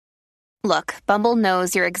Look, Bumble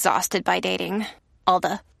knows you're exhausted by dating. All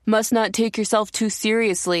the must not take yourself too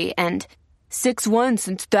seriously and 6'1"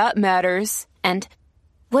 since that matters. And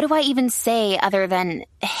what do I even say other than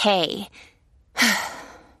hey?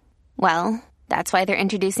 Well, that's why they're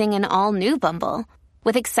introducing an all-new Bumble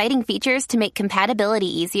with exciting features to make compatibility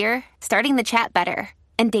easier, starting the chat better,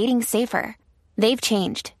 and dating safer. They've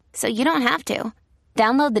changed, so you don't have to.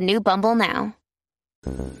 Download the new Bumble now.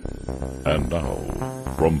 And now,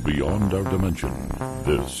 from beyond our dimension,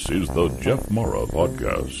 this is the Jeff Mara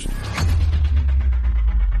Podcast.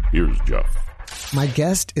 Here's Jeff. My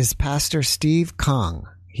guest is Pastor Steve Kang.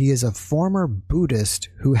 He is a former Buddhist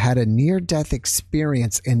who had a near-death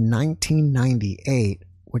experience in 1998,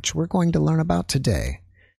 which we're going to learn about today.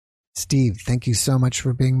 Steve, thank you so much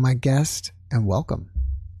for being my guest, and welcome.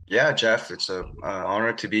 Yeah, Jeff, it's an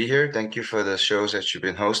honor to be here. Thank you for the shows that you've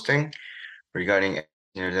been hosting regarding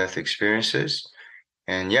near-death experiences.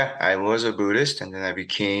 And yeah, I was a Buddhist, and then I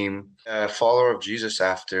became a follower of Jesus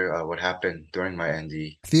after what happened during my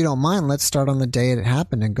NDE. If you don't mind, let's start on the day it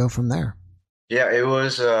happened and go from there. Yeah, it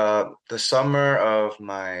was the summer of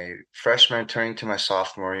my freshman turning to my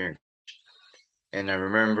sophomore year. And I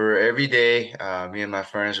remember every day, me and my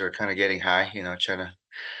friends were kind of getting high, trying to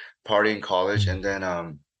party in college. And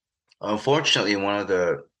then unfortunately, one of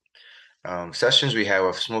the sessions we had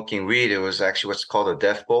of smoking weed, it was actually what's called a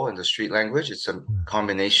death bowl in the street language. It's a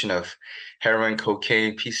combination of heroin,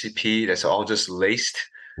 cocaine, PCP that's all just laced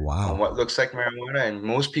on what looks like marijuana. And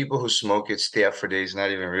most people who smoke it stay up for days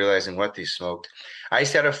not even realizing what they smoked. I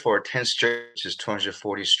stayed up for 10 straight, which is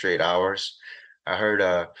 240 straight hours. I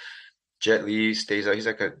heard Jet Li stays up. He's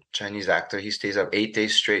like a Chinese actor. He stays up 8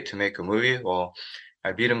 days straight to make a movie. Well,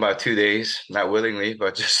 I beat him by 2 days, not willingly,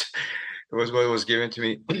 but just it was what was given to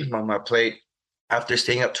me on my plate. After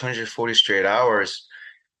staying up 240 straight hours,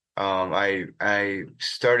 I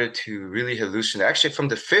started to really hallucinate. Actually, from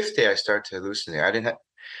the 5th day, I started to hallucinate.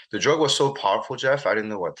 The drug was so powerful, Jeff. I didn't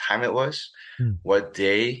know what time it was, what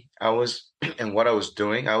day I was, and what I was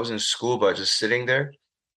doing. I was in school, but just sitting there,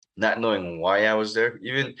 not knowing why I was there.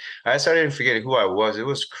 Even I started forgetting who I was. It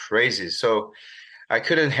was crazy. So I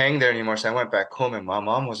couldn't hang there anymore. So I went back home, and my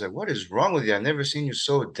mom was like, "What is wrong with you? I've never seen you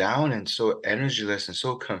so down and so energyless and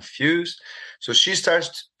so confused." So she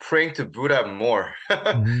starts praying to Buddha more.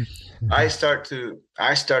 I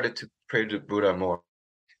started to pray to Buddha more,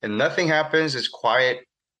 and nothing happens. It's quiet.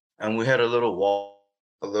 And we had a little wall,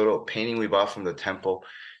 a little painting we bought from the temple.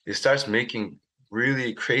 It starts making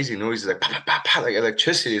really crazy noises, like pa, pa, pa, pa, like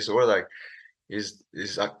electricity. So we're like, is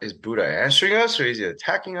Buddha answering us, or is he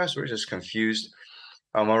attacking us? We're just confused.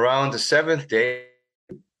 Around the 7th day,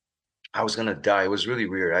 I was gonna die. It was really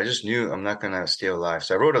weird. I just knew I'm not gonna stay alive.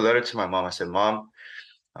 So I wrote a letter to my mom. I said, "Mom,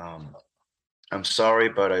 I'm sorry,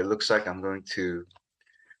 but it looks like I'm going to,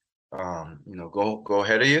 go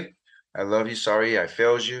ahead of you. I love you. Sorry, I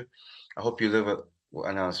failed you. I hope you live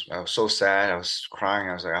and I was so sad. I was crying.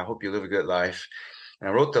 I was like, I hope you live a good life." And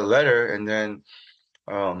I wrote the letter, and then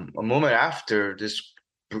a moment after, this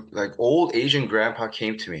like old Asian grandpa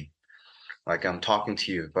came to me, like, "I'm talking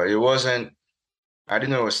to you," but it wasn't. I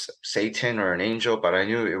didn't know it was Satan or an angel, but I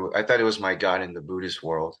knew I thought it was my God in the Buddhist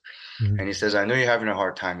world. And he says, "I know you're having a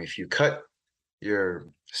hard time. If you cut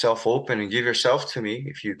yourself open and give yourself to me,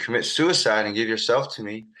 if you commit suicide and give yourself to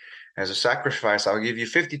me as a sacrifice, I'll give you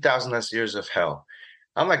 50,000 less years of hell."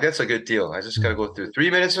 I'm like, that's a good deal. I just got to go through 3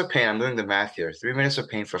 minutes of pain. I'm doing the math here. 3 minutes of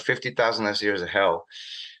pain for 50,000 less years of hell.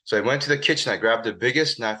 So I went to the kitchen. I grabbed the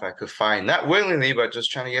biggest knife I could find, not willingly, but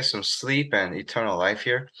just trying to get some sleep and eternal life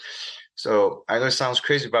here. So I know it sounds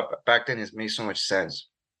crazy, but back then it made so much sense.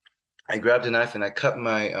 I grabbed the knife and I cut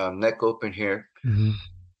my neck open here.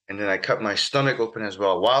 And then I cut my stomach open as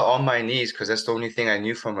well, while on my knees, because that's the only thing I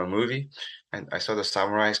knew from a movie. And I saw the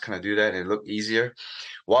samurais kind of do that, and it looked easier.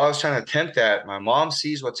 While I was trying to attempt that, my mom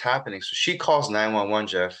sees what's happening. So she calls 911,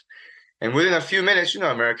 Jeff. And within a few minutes,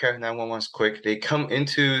 America, 911's quick.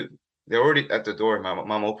 They're already at the door. My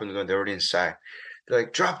mom opened the door. They're already inside. They're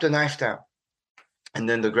like, "Drop the knife down." And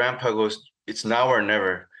then the grandpa goes, "It's now or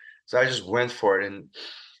never." So I just went for it.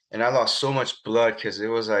 And I lost so much blood because it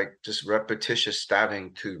was like just repetitious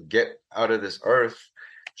stabbing to get out of this earth,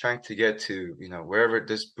 trying to get to, wherever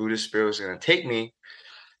this Buddhist spirit was going to take me,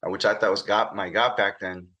 which I thought was my God back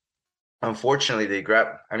then. Fortunately, they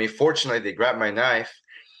grabbed my knife.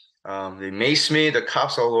 They maced me, the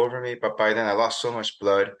cops all over me. But by then I lost so much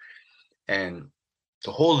blood, and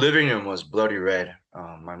the whole living room was bloody red.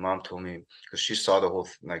 My mom told me, because she saw the whole,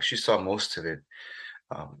 she saw most of it.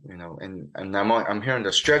 And I'm here on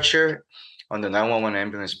the stretcher on the 911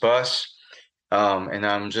 ambulance bus. And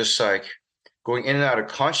I'm just like going in and out of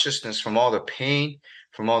consciousness from all the pain.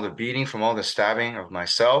 from all the beating, from all the stabbing of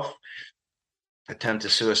myself,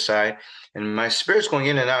 attempted suicide. And my spirit's going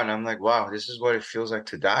in and out. And I'm like, wow, this is what it feels like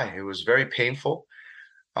to die. It was very painful.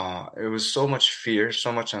 It was so much fear,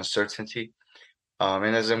 so much uncertainty.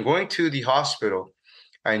 And as I'm going to the hospital,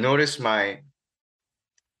 I noticed I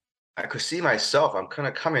could see myself. I'm kind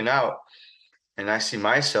of coming out and I see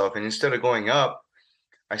myself. And instead of going up,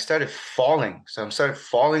 I started falling. So I started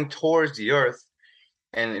falling towards the earth.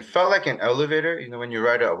 And it felt like an elevator. You know, when you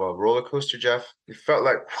ride a roller coaster, Jeff, it felt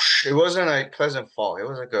like whoosh. It wasn't a pleasant fall. It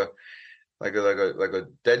was like a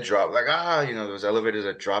dead drop. Like, you know, those elevators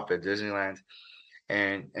that drop at Disneyland.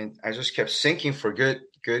 And I just kept sinking for good.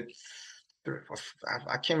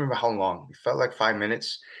 I can't remember how long. It felt like 5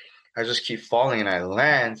 minutes. I just keep falling and I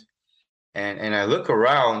land and I look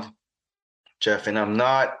around, Jeff, and I'm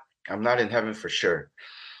not in heaven for sure.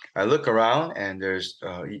 I look around and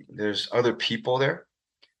there's other people there.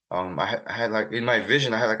 I had like in my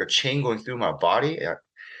vision, I had like a chain going through my body.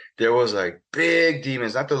 There was like big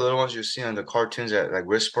demons, not the little ones you see on the cartoons that like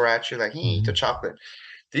whisper at you, like, hey, eat the chocolate.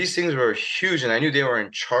 These things were huge, and I knew they were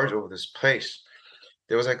in charge over this place.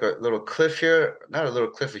 There was like a little cliff here, not a little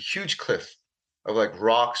cliff, a huge cliff of like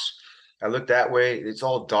rocks. I looked that way. It's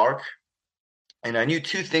all dark. And I knew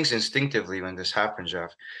two things instinctively when this happened,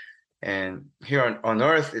 Jeff. And here on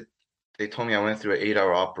Earth, they told me I went through an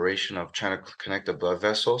 8-hour operation of trying to connect the blood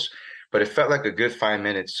vessels, but it felt like a good 5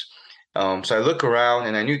 minutes. So I look around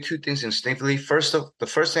and I knew two things instinctively. The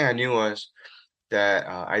first thing I knew was that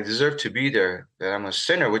I deserve to be there, that I'm a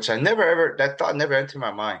sinner, which that thought never entered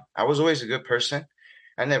my mind. I was always a good person.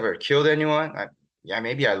 I never killed anyone.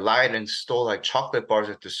 Maybe I lied and stole like chocolate bars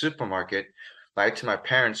at the supermarket, lied to my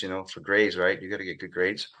parents, you know, for grades, right? You got to get good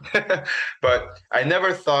grades. But I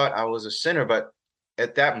never thought I was a sinner. But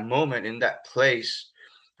at that moment in that place,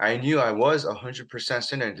 I knew I was 100%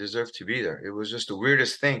 sinner and deserved to be there. It was just the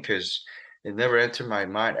weirdest thing because it never entered my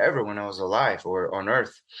mind ever when I was alive or on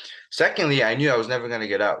earth. Secondly, I knew I was never going to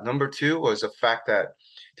get out. Number two was the fact that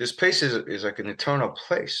this place is like an eternal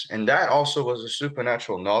place. And that also was a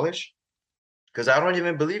supernatural knowledge because I don't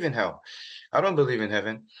even believe in hell. I don't believe in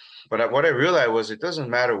heaven. But what I realized was it doesn't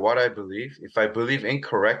matter what I believe. If I believe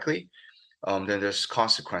incorrectly, then there's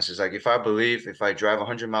consequences. Like if I drive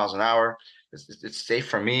 100 miles an hour, it's safe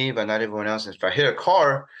for me, but not everyone else. And if I hit a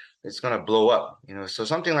car, it's going to blow up, you know, so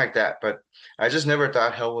something like that. But I just never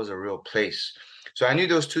thought hell was a real place. So I knew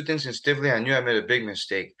those two things instinctively. I knew I made a big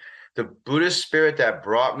mistake. The Buddhist spirit that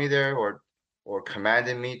brought me there or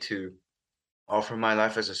commanded me to offer my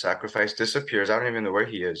life as a sacrifice disappears. I don't even know where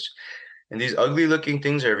he is. And these ugly looking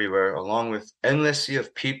things are everywhere, along with endless sea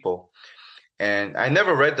of people. And I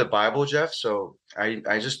never read the Bible, Jeff, so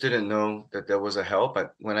I just didn't know that there was a hell.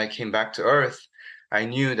 But when I came back to earth, I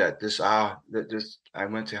knew that I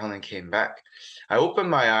went to hell and came back. I opened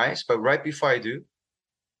my eyes, but right before I do,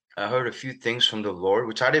 I heard a few things from the Lord,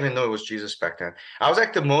 which I didn't even know it was Jesus back then. I was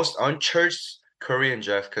like the most unchurched Korean,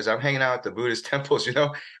 Jeff, because I'm hanging out at the Buddhist temples, you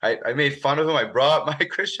know. I made fun of him. I brought my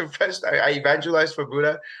Christian friends. I evangelized for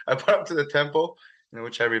Buddha. I brought him to the temple, you know,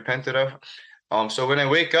 which I repented of. So when I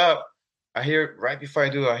wake up, right before I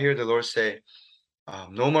do, I hear the Lord say,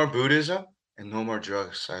 no more Buddhism and no more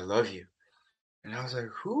drugs. I love you. And I was like,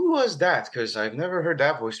 who was that? Because I've never heard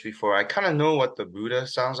that voice before. I kind of know what the Buddha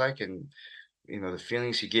sounds like and, you know, the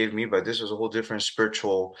feelings he gave me, but this was a whole different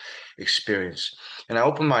spiritual experience. And I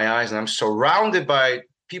opened my eyes and I'm surrounded by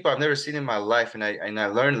people I've never seen in my life. And I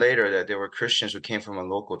learned later that there were Christians who came from a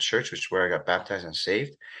local church, which is where I got baptized and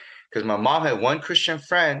saved. Because my mom had one Christian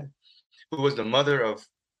friend who was the mother of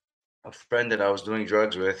a friend that I was doing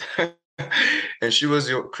drugs with. And she was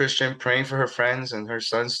a Christian praying for her friends and her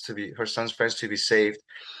son's friends to be saved.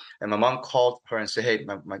 And my mom called her and said, hey,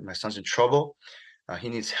 my son's in trouble. He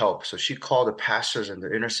needs help. So she called the pastors and the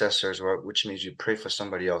intercessors, which means you pray for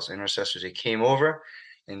somebody else. Intercessors, they came over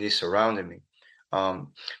and they surrounded me.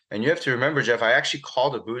 And you have to remember, Jeff, I actually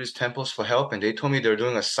called the Buddhist temples for help, and they told me they're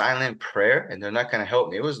doing a silent prayer and they're not going to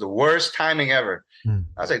help me. It was the worst timing ever.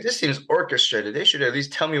 I was like, this seems orchestrated. They should at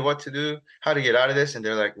least tell me what to do, how to get out of this. And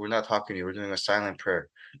they're like, we're not talking to you. We're doing a silent prayer.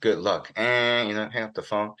 Good luck. And, you know, hang up the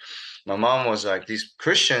phone. My mom was like, these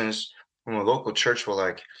Christians from a local church were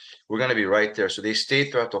like, we're going to be right there. So they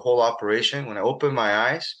stayed throughout the whole operation. When I opened my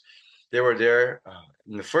eyes, they were there.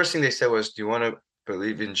 And the first thing they said was, do you want to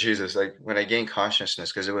believe in Jesus? Like when I gained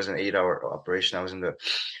consciousness, because it was an 8-hour operation, I was in the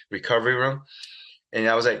recovery room. And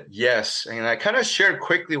I was like, yes. And I kind of shared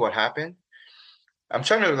quickly what happened. I'm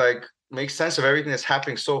trying to like make sense of everything that's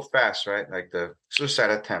happening so fast, right? Like the suicide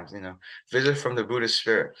attempt, visit from the Buddhist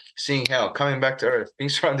spirit, seeing hell, coming back to earth, being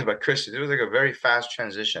surrounded by Christians. It was like a very fast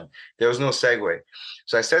transition. There was no segue.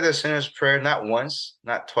 So I said the sinner's prayer not once,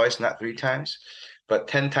 not twice, not 3 times, but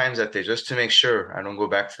 10 times that day, just to make sure I don't go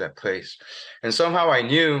back to that place. And somehow I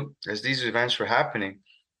knew as these events were happening,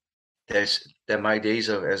 that my days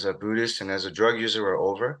as a Buddhist and as a drug user were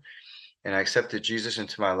over, and I accepted Jesus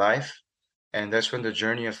into my life. And that's when the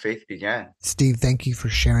journey of faith began. Steve, thank you for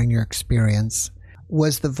sharing your experience.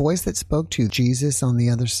 Was the voice that spoke to you Jesus on the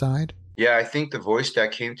other side? Yeah, I think the voice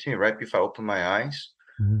that came to me right before I opened my eyes,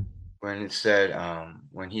 when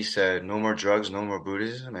he said, no more drugs, no more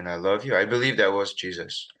Buddhism, and I love you, I believe that was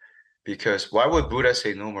Jesus. Because why would Buddha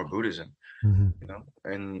say no more Buddhism?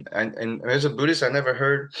 And as a Buddhist, I never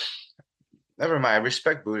mind, I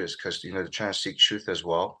respect Buddhists because, they're trying to seek truth as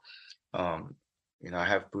well. I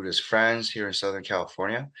have Buddhist friends here in Southern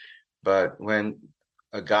California, but when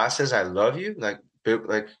a God says, I love you, like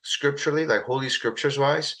scripturally, like Holy Scriptures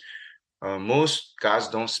wise, most gods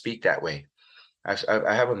don't speak that way.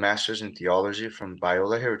 I have a master's in theology from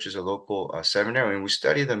Biola here, which is a local seminary, and we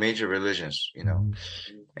study the major religions,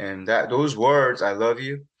 and those words, I love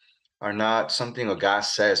you, are not something a God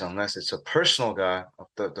says unless it's a personal God,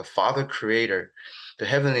 the Father Creator, the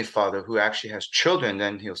Heavenly Father who actually has children.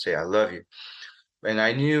 Then he'll say, I love you. And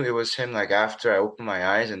I knew it was him, like after I opened my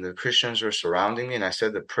eyes and the Christians were surrounding me and I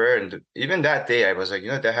said the prayer. And even that day, I was like,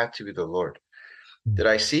 that had to be the Lord. Did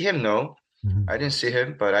I see him? No, I didn't see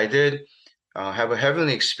him, but I did have a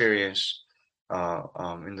heavenly experience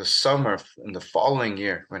in the summer, in the following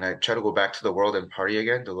year, when I try to go back to the world and party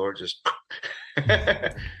again. The Lord just,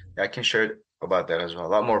 I can share about that as well. A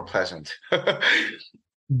lot more pleasant.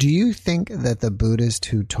 Do you think that the Buddhist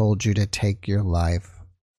who told you to take your life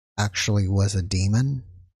actually was a demon?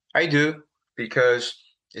 I do, because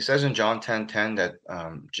it says in John 10:10 that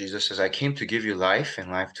Jesus says, I came to give you life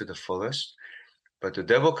and life to the fullest, but the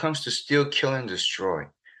devil comes to steal, kill, and destroy.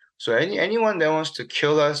 So anyone that wants to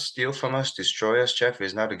kill us, steal from us, destroy us, Jeff,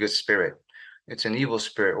 is not a good spirit. It's an evil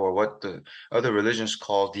spirit, or what the other religions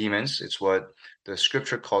call demons. It's what the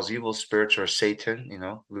scripture calls evil spirits, or Satan,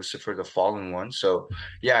 Lucifer, the fallen one. So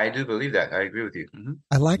yeah, I do believe that. I agree with you.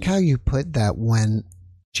 I like how you put that when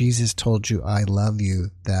Jesus told you, I love you,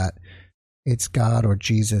 that it's God or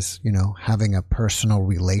Jesus, having a personal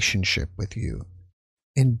relationship with you.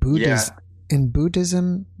 In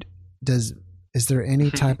Buddhism, is there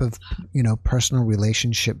any type of, personal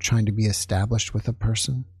relationship trying to be established with a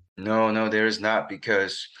person? No, there is not,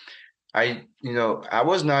 because I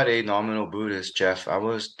was not a nominal Buddhist, Jeff. I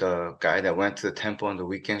was the guy that went to the temple on the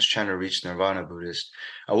weekends trying to reach Nirvana Buddhist.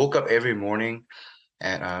 I woke up every morning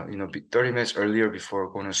and 30 minutes earlier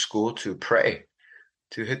before going to school to pray,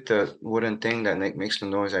 to hit the wooden thing that makes the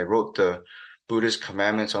noise. I wrote the Buddhist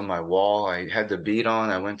commandments on my wall. I had the bead on.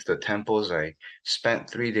 I went to the temples. I spent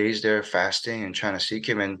 3 days there fasting and trying to seek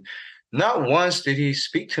him. And not once did he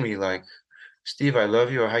speak to me like, Steve, I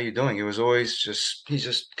love you, or how you doing? It was always he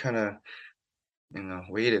just kind of,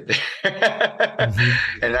 waited there.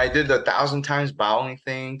 And I did the 1,000 times bowing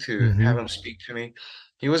thing to have him speak to me.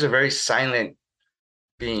 He was a very silent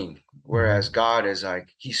being, whereas God is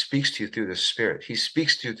like, he speaks to you through the Spirit. He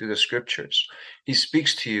speaks to you through the scriptures. He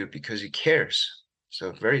speaks to you because he cares.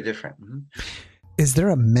 So very different. Is there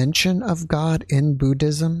a mention of God in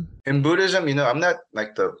Buddhism? In Buddhism, I'm not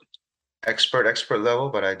like the expert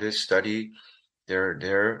level, but I did study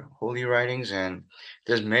their holy writings, and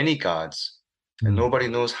there's many gods, and nobody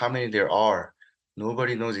knows how many there are.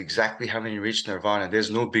 Nobody knows exactly how many reach nirvana.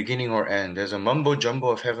 There's no beginning or end. There's a mumbo jumbo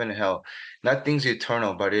of heaven and hell. Nothing's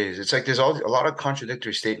eternal, but it is. It's like there's a lot of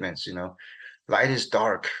contradictory statements. Light is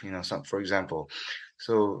dark. For example.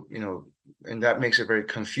 So and that makes it very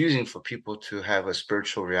confusing for people to have a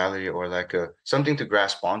spiritual reality or like something to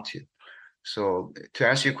grasp onto. So to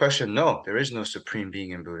answer your question, no, there is no supreme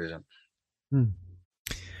being in Buddhism.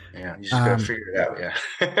 Yeah, you just gotta figure it out.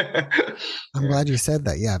 Yeah. I'm glad you said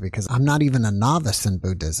that. Yeah, because I'm not even a novice in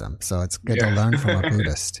Buddhism, so it's good to learn from a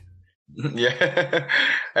Buddhist. Yeah,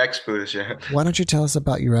 ex-Buddhist. Yeah. Why don't you tell us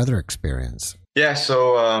about your other experience? Yeah.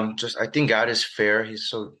 So I think God is fair. He's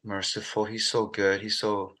so merciful. He's so good. He's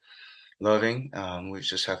so loving. We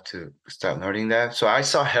just have to start learning that. So I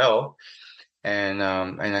saw hell. And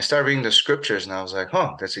I started reading the scriptures, and I was like,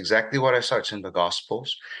 that's exactly what I saw. It's in the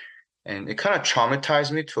Gospels. And it kind of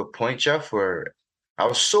traumatized me to a point, Jeff, where I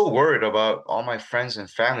was so worried about all my friends and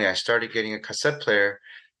family. I started getting a cassette player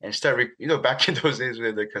and back in those days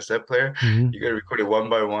with the cassette player, you got to record it one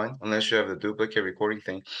by one, unless you have the duplicate recording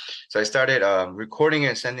thing. So I started recording it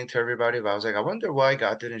and sending to everybody. But I was like, I wonder why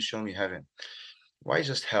God didn't show me heaven. why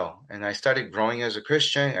just hell? And I started growing as a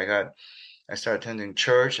Christian. I started attending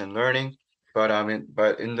church and learning. But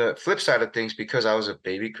in the flip side of things, because I was a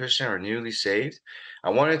baby Christian or newly saved, I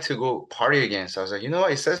wanted to go party again. So I was like, you know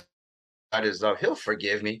what? It says God is love. He'll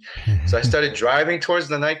forgive me. So I started driving towards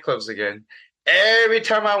the nightclubs again. Every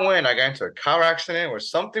time I went, I got into a car accident or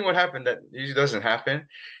something would happen that usually doesn't happen.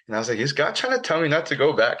 And I was like, is God trying to tell me not to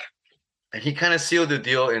go back? And he kind of sealed the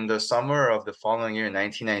deal in the summer of the following year,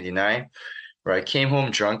 1999, where I came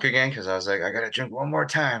home drunk again because I was like, I got to drink one more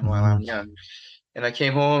time while I'm young. And I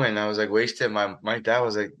came home and I was like wasted. My dad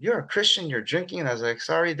was like, "You're a Christian, you're drinking." And I was like,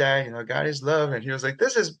 "Sorry, Dad, God is love." And he was like,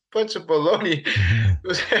 "This is a bunch of baloney,"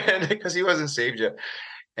 because he wasn't saved yet.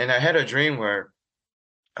 And I had a dream where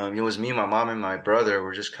it was me, my mom, and my brother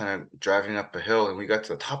were just kind of driving up a hill, and we got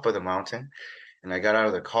to the top of the mountain, and I got out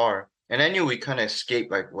of the car, and I knew we kind of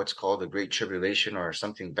escaped like what's called the Great Tribulation or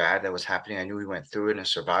something bad that was happening. I knew we went through it and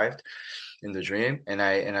survived in the dream, and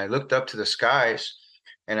I looked up to the skies.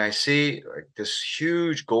 And I see like this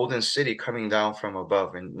huge golden city coming down from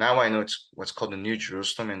above. And now I know it's what's called the New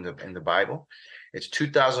Jerusalem in the Bible. It's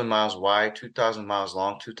 2,000 miles wide, 2,000 miles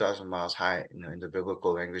long, 2,000 miles high, in the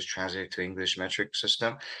biblical language translated to English metric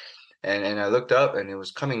system. And I looked up and it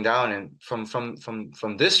was coming down. And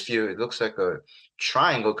from this view, it looks like a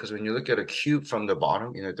triangle, because when you look at a cube from the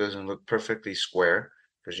bottom, it doesn't look perfectly square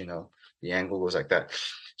because the angle was like that.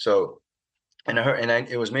 So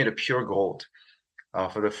it was made of pure gold.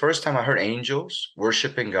 For the first time, I heard angels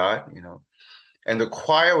worshiping God, and the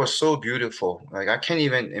choir was so beautiful. Like I can't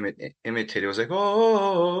even imitate. It was like,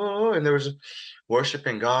 oh, and there was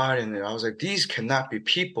worshiping God. And I was like, these cannot be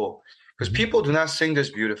people, because people do not sing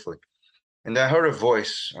this beautifully. And then I heard a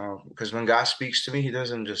voice, because when God speaks to me, he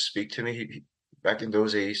doesn't just speak to me. Back in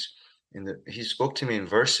those days, he spoke to me in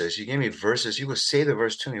verses. He gave me verses. He would say the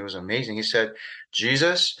verse to me. It was amazing. He said,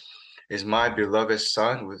 Jesus is my beloved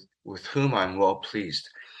son with whom I'm well pleased.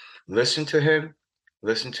 Listen to him,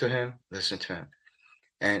 listen to him, listen to him.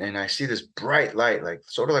 And I see this bright light, like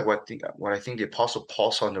sort of like what I think the Apostle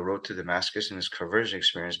Paul saw on the road to Damascus in his conversion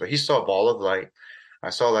experience. But he saw a ball of light.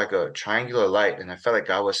 I saw like a triangular light, and I felt like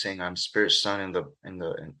God was saying, "I'm Spirit, Son, and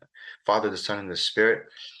the Father, the Son, and the Spirit."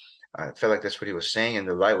 I felt like that's what he was saying, and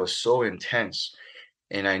the light was so intense,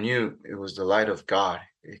 and I knew it was the light of God.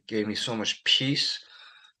 It gave me so much peace,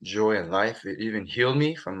 joy, and life. It even healed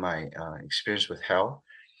me from my experience with hell,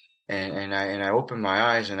 and I opened my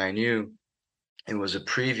eyes, and I knew it was a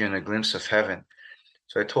preview and a glimpse of heaven.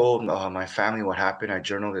 So I told my family what happened. I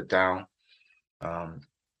journaled it down.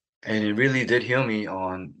 And it really did heal me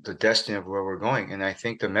on the destiny of where we're going. And I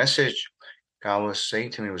think the message God was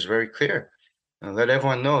saying to me was very clear. Let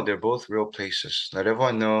everyone know they're both real places. Let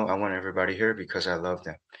everyone know I want everybody here because I love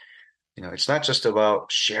them. It's not just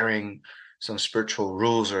about sharing some spiritual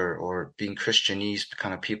rules or being Christianese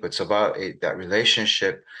kind of people. It's about that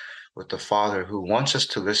relationship with the Father, who wants us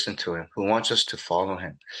to listen to him, who wants us to follow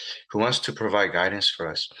him, who wants to provide guidance for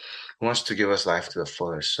us, who wants to give us life to the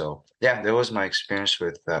fullest. So yeah, that was my experience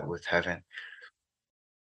with heaven.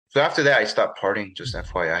 So after that, I stopped partying, just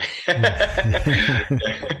FYI.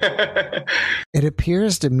 It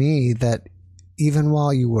appears to me that even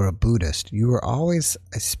while you were a Buddhist, you were always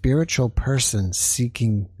a spiritual person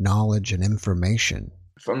seeking knowledge and information.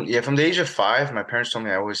 From the age of 5, my parents told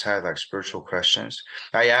me I always had like spiritual questions.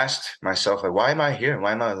 I asked myself, like, why am I here?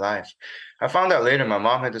 Why am I alive? I found out later my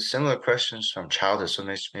mom had the similar questions from childhood. So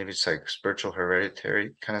maybe it's like spiritual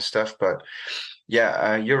hereditary kind of stuff. But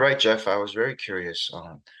yeah, you're right, Jeff. I was very curious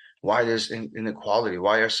on why there's inequality.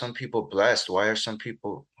 Why are some people blessed? Why are some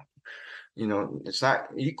people, it's not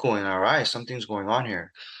equal in our eyes. Something's going on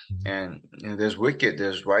here. And there's wicked,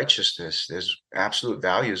 there's righteousness, there's absolute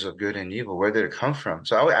values of good and evil. Where did it come from?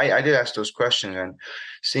 So I did ask those questions, and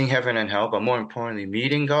seeing heaven and hell, but more importantly,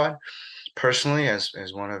 meeting God personally as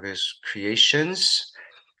one of his creations,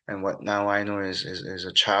 and what now I know is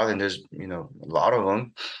a child. And there's a lot of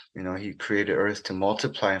them. He created earth to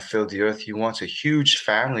multiply and fill the earth. He wants a huge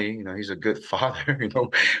family. He's a good father.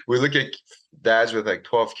 We look at dads with like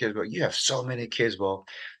 12 kids, but you have so many kids. Well,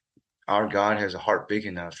 our God has a heart big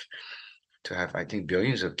enough to have, I think,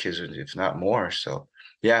 billions of kids, if not more. So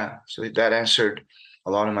yeah, so that answered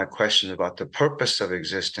a lot of my questions about the purpose of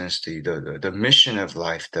existence, the mission of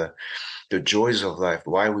life, the joys of life,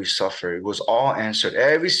 why we suffer. It was all answered.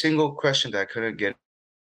 Every single question that I couldn't get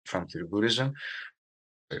from through Buddhism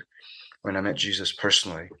when I met Jesus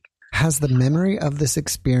personally. Has the memory of this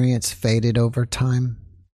experience faded over time?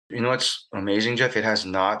 What's amazing, Jeff? It has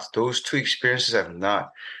not. Those two experiences have not.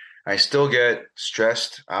 I still get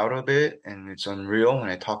stressed out a bit, and it's unreal when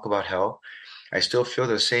I talk about hell. I still feel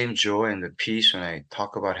the same joy and the peace when I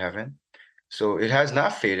talk about heaven. So it has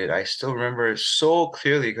not faded. I still remember it so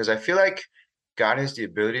clearly because I feel like God has the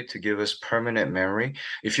ability to give us permanent memory.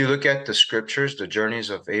 If you look at the scriptures, the journeys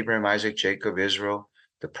of Abraham, Isaac, Jacob, Israel,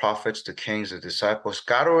 the prophets, the kings, the disciples,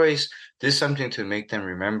 God always did something to make them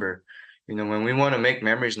remember. You know, when we want to make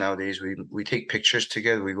memories nowadays, we take pictures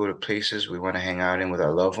together, we go to places we want to hang out in with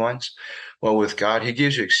our loved ones. Well, with God, He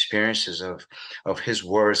gives you experiences of His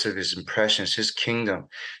words, of His impressions, His kingdom,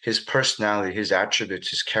 His personality, His attributes,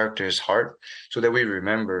 His character, His heart, so that we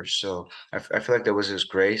remember. So I feel like there was His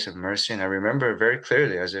grace and mercy, and I remember it very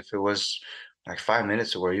clearly as if it was like 5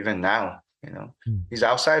 minutes ago, or even now. You know, He's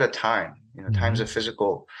outside of time. You know, time's a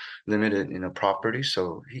physical, limited, property,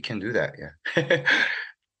 so He can do that. Yeah.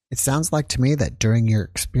 It sounds like to me that during your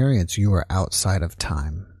experience, you were outside of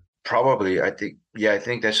time. Probably, I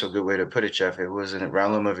think that's a good way to put it, Jeff. It was in a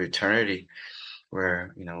realm of eternity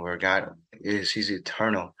where, where God is, He's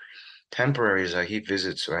eternal. Temporary is like He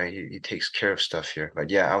visits, right? He takes care of stuff here. But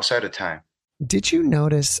yeah, outside of time. Did you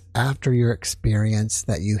notice after your experience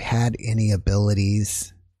that you had any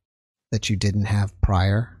abilities that you didn't have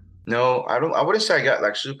prior? No, I wouldn't say I got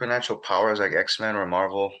like supernatural powers like X-Men or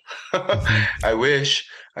Marvel. I wish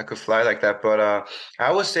I could fly like that, but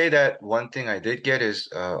I would say that one thing I did get is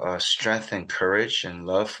strength and courage and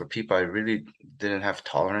love for people I really didn't have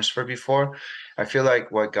tolerance for before. I feel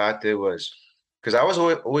like what God did was, because I was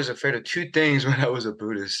always afraid of two things when I was a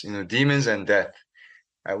Buddhist, demons and death.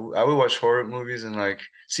 I would watch horror movies and like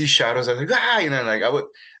see shadows. I was like, like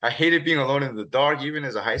I hated being alone in the dark, even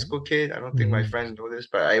as a high school kid. I don't think my friends know this,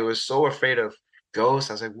 but I was so afraid of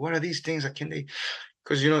ghosts. I was like, what are these things? Can they?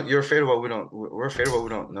 Because you're afraid of we're afraid of what we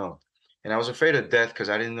don't know. And I was afraid of death because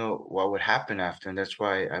I didn't know what would happen after. And that's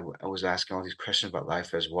why I was asking all these questions about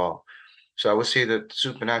life as well. So I would say that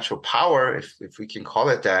supernatural power, if we can call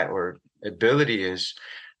it that, or ability, is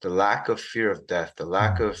the lack of fear of death, the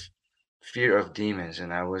lack of fear of demons,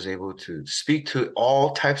 and I was able to speak to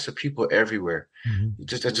all types of people everywhere.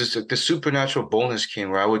 Just the supernatural boldness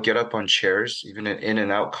came where I would get up on chairs, even at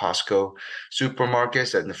In-N-Out, Costco,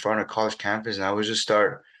 supermarkets at the front of college campus, and I would just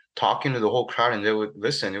start talking to the whole crowd, and they would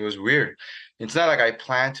listen. It was weird. It's not like I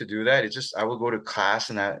planned to do that. It's just I would go to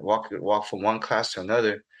class and I walk from one class to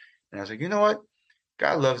another, and I was like, you know what?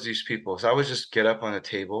 God loves these people. So I would just get up on a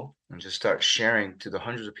table and just start sharing to the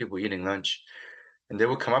hundreds of people eating lunch. And they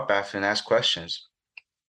would come up after and ask questions.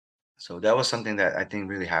 So that was something that I think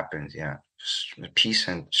really happened. Yeah. Just peace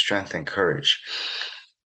and strength and courage.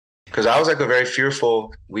 Because I was like a very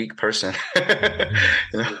fearful, weak person.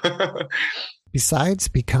 Besides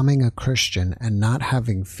becoming a Christian and not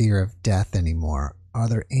having fear of death anymore, are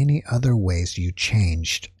there any other ways you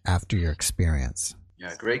changed after your experience?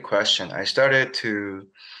 Yeah, great question. I started to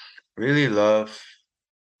really love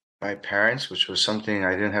my parents, which was something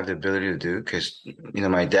I didn't have the ability to do because,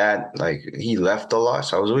 my dad, like he left a lot.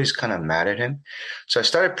 So I was always kind of mad at him. So I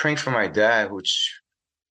started praying for my dad, which,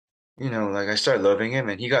 like I started loving him,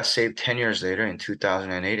 and he got saved 10 years later in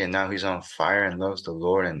 2008. And now he's on fire and loves the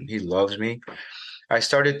Lord and he loves me. I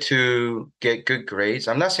started to get good grades.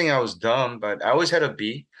 I'm not saying I was dumb, but I always had a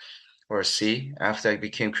B or a C. After I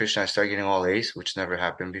became Christian, I started getting all A's, which never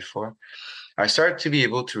happened before. I started to be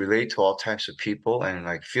able to relate to all types of people and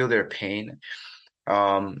like feel their pain.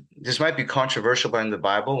 This might be controversial, but in the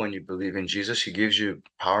Bible, when you believe in Jesus, He gives you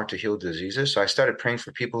power to heal diseases. So I started praying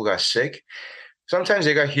for people who got sick. Sometimes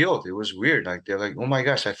they got healed. It was weird. Like they're like, "Oh my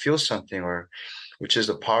gosh, I feel something," or which is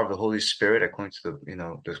the power of the Holy Spirit, according to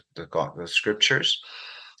the scriptures.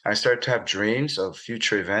 I started to have dreams of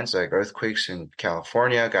future events like earthquakes in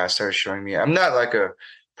California. God started showing me. I'm not like a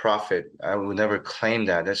prophet. I would never claim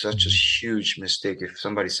that. That's such a huge mistake. If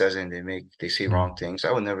somebody says it and they say wrong things,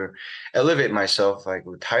 I would never elevate myself like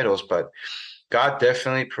with titles. But God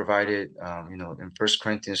definitely provided. In 1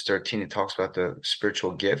 Corinthians 13, it talks about the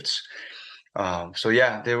spiritual gifts. So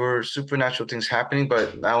yeah, there were supernatural things happening.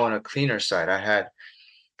 But now on a cleaner side, I had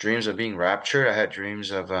dreams of being raptured. I had dreams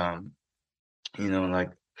of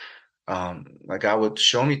like God would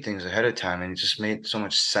show me things ahead of time, and it just made so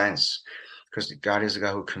much sense because God is the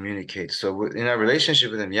guy who communicates. So in our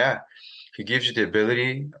relationship with Him, yeah, He gives you the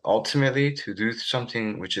ability ultimately to do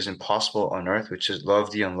something which is impossible on earth, which is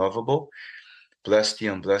love the unlovable, bless the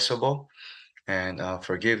unblessable, and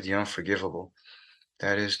forgive the unforgivable.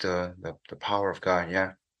 That is the power of God.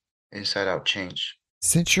 Yeah, inside out change.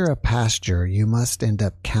 Since you're a pastor, you must end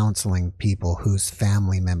up counseling people whose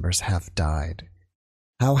family members have died.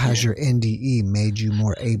 How has your NDE made you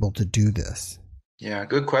more able to do this? Yeah,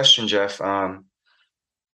 good question, Jeff. Like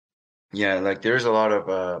there's a lot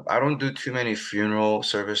of, I don't do too many funeral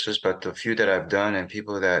services, but the few that I've done and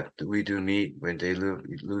people that we do meet when they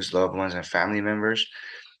lose loved ones and family members,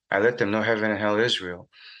 I let them know heaven and hell is real.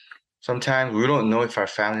 Sometimes we don't know if our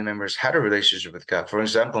family members had a relationship with God. For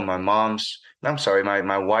example, my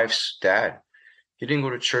wife's dad, he didn't go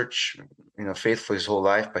to church, faithfully his whole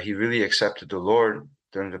life, but he really accepted the Lord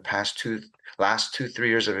during the last 2-3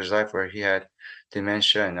 years of his life, where he had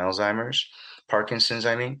dementia and Alzheimer's, Parkinson's,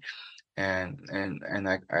 I mean. And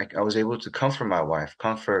I was able to comfort my wife's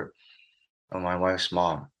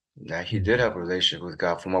mom, that he did have a relationship with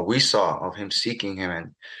God from what we saw of him seeking him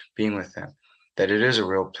and being with him, that it is a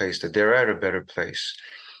real place, that they're at a better place,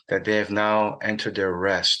 that they have now entered their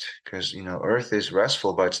rest. Because, earth is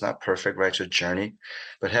restful, but it's not perfect, right? It's a journey.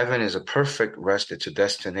 But heaven is a perfect rest. It's a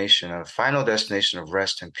destination, a final destination of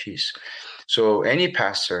rest and peace. So any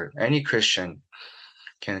pastor, any Christian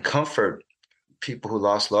can comfort people who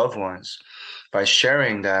lost loved ones by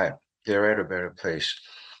sharing that they're at a better place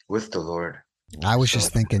with the Lord. I was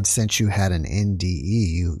just thinking, since you had an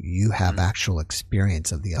NDE, you have actual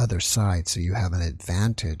experience of the other side, so you have an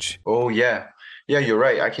advantage. Oh, yeah. Yeah, you're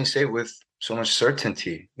right. I can say with so much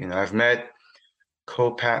certainty. I've met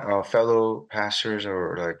fellow pastors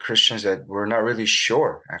or like Christians that were not really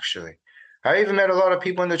sure, actually. I even met a lot of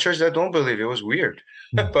people in the church that don't believe. It was weird.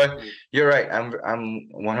 But you're right. I'm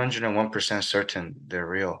 101% certain they're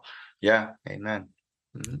real. Yeah. Amen.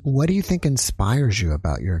 What do you think inspires you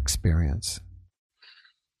about your experience?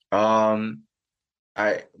 I'm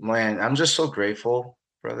just so grateful,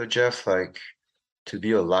 Brother Jeff, to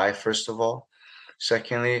be alive, first of all.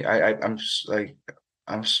 Secondly, I'm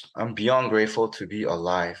beyond grateful to be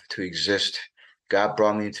alive, to exist. God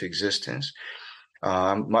brought me into existence.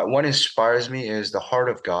 What inspires me is the heart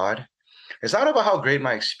of God. It's not about how great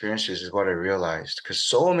my experience is what I realized, because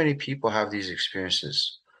so many people have these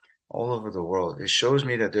experiences all over the world. It shows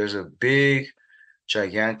me that there's a big,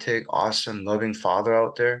 gigantic, awesome, loving Father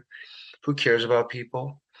out there who cares about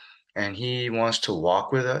people, and he wants to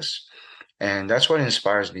walk with us. And that's what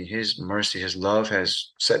inspires me. His mercy, his love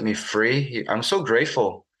has set me free. I'm so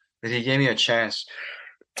grateful that he gave me a chance,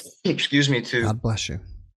 excuse me, to God bless you.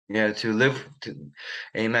 Yeah, to live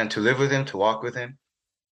with him, to walk with him.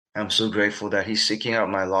 I'm so grateful that he's seeking out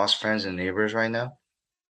my lost friends and neighbors right now.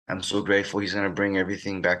 I'm so grateful he's going to bring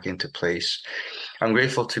everything back into place. I'm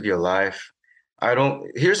grateful to be alive.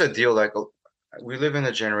 Here's the deal, we live in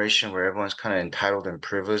a generation where everyone's kind of entitled and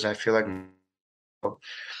privileged. I feel like,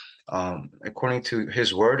 according to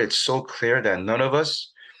his word, it's so clear that none of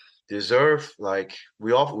us deserve,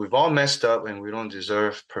 we've all messed up and we don't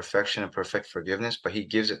deserve perfection and perfect forgiveness, but he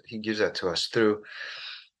gives that to us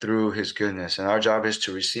through his goodness. And our job is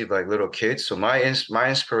to receive like little kids. So my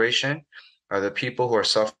inspiration are the people who are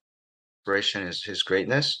inspiration is his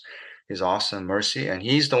greatness, his awesome mercy. And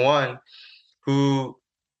he's the one who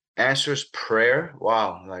answers prayer.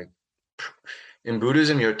 Wow. In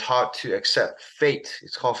Buddhism, you're taught to accept fate.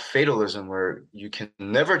 It's called fatalism, where you can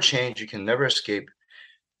never change, you can never escape.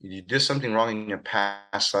 You did something wrong in your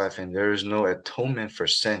past life, and there is no atonement for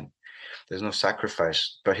sin. There's no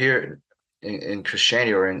sacrifice. But here in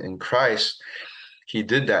Christianity or in Christ, he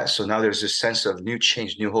did that. So now there's this sense of new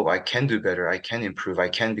change, new hope. I can do better. I can improve. I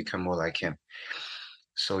can become more like him.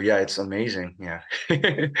 So yeah, it's amazing. Yeah.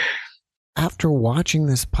 After watching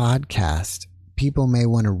this podcast, people may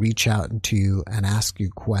want to reach out to you and ask you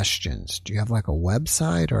questions. Do you have like a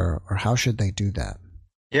website, or how should they do that?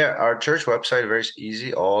 Yeah, our church website, very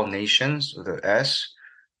easy, All Nations with an S,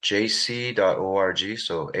 jc.org.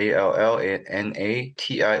 So ALLNATIONS,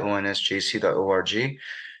 jc.org.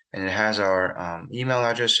 And it has our email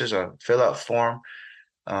addresses, a fill-out form.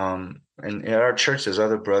 And in our church, there's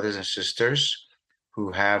other brothers and sisters who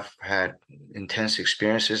have had intense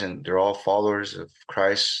experiences, and they're all followers of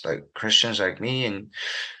Christ, like Christians like me and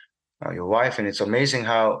your wife. And it's amazing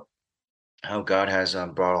how God has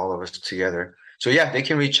brought all of us together. So yeah, they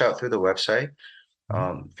can reach out through the website.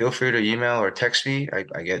 Feel free to email or text me. I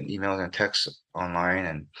get emails and texts online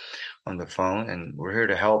and on the phone, and we're here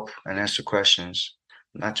to help and answer questions,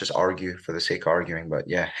 not just argue for the sake of arguing, but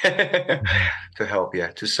yeah, to help,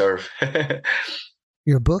 to serve.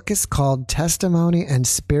 Your book is called Testimony and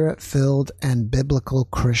Spirit-Filled and Biblical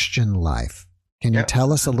Christian Life. Can you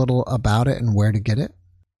tell us a little about it and where to get it?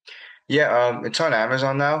 Yeah, it's on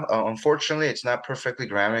Amazon now. Unfortunately, it's not perfectly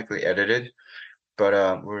grammatically edited,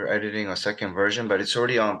 but we're editing a second version, but it's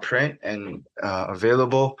already on print and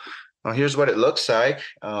available. Here's what it looks like.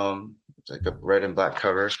 It's like a red and black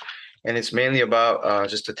cover. And it's mainly about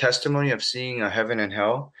just a testimony of seeing heaven and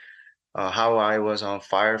hell, how I was on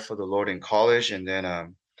fire for the Lord in college, and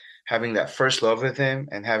then having that first love with him,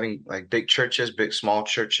 and having like big churches, big, small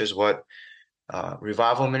churches, what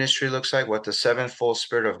revival ministry looks like, what the sevenfold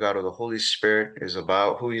Spirit of God or the Holy Spirit is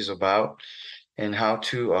about, who he's about. and how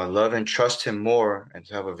to love and trust him more and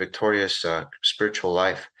to have a victorious spiritual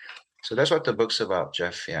life. So that's what the book's about,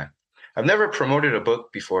 Jeff. Yeah. I've never promoted a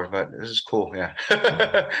book before, but this is cool. Yeah.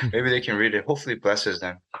 Maybe they can read it. Hopefully it blesses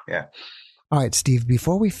them. Yeah. All right, Steve,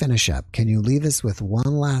 before we finish up, can you leave us with one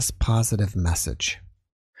last positive message?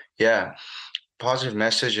 Yeah. Positive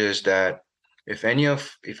message is that if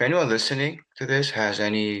anyone listening to this has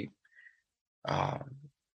any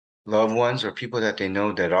loved ones or people that they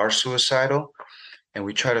know that are suicidal, and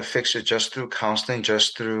we try to fix it just through counseling,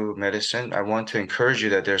 just through medicine, I want to encourage you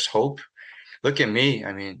that there's hope. Look at me.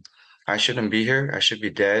 I mean, I shouldn't be here. I should be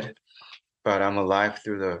dead, but I'm alive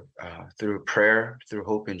through prayer, through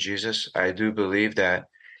hope in Jesus. I do believe that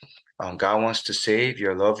God wants to save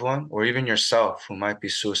your loved one or even yourself who might be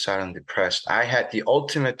suicidal and depressed. I had the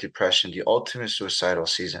ultimate depression, the ultimate suicidal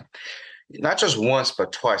season. Not just once,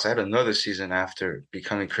 but twice. I had another season after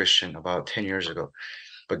becoming Christian about 10 years ago.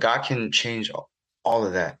 But God can change all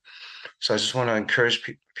of that. So I just want to encourage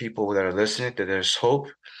people that are listening that there's hope,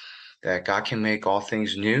 that God can make all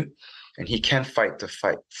things new, and he can fight the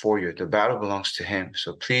fight for you. The battle belongs to him.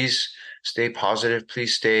 So please stay positive.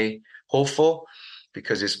 Please stay hopeful,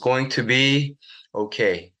 because it's going to be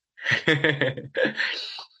okay.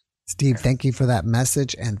 Steve, thank you for that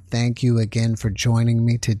message, and thank you again for joining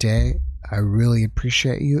me today. I really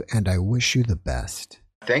appreciate you, and I wish you the best.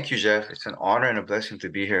 Thank you, Jeff. It's an honor and a blessing to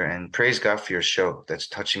be here, and praise God for your show that's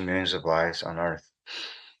touching millions of lives on earth.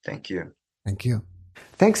 Thank you. Thank you.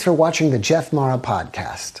 Thanks for watching the Jeff Mara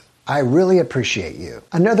podcast. I really appreciate you.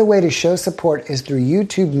 Another way to show support is through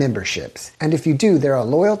YouTube memberships. And if you do, there are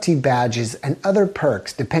loyalty badges and other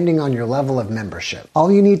perks depending on your level of membership.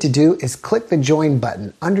 All you need to do is click the join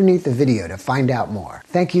button underneath the video to find out more.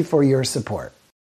 Thank you for your support.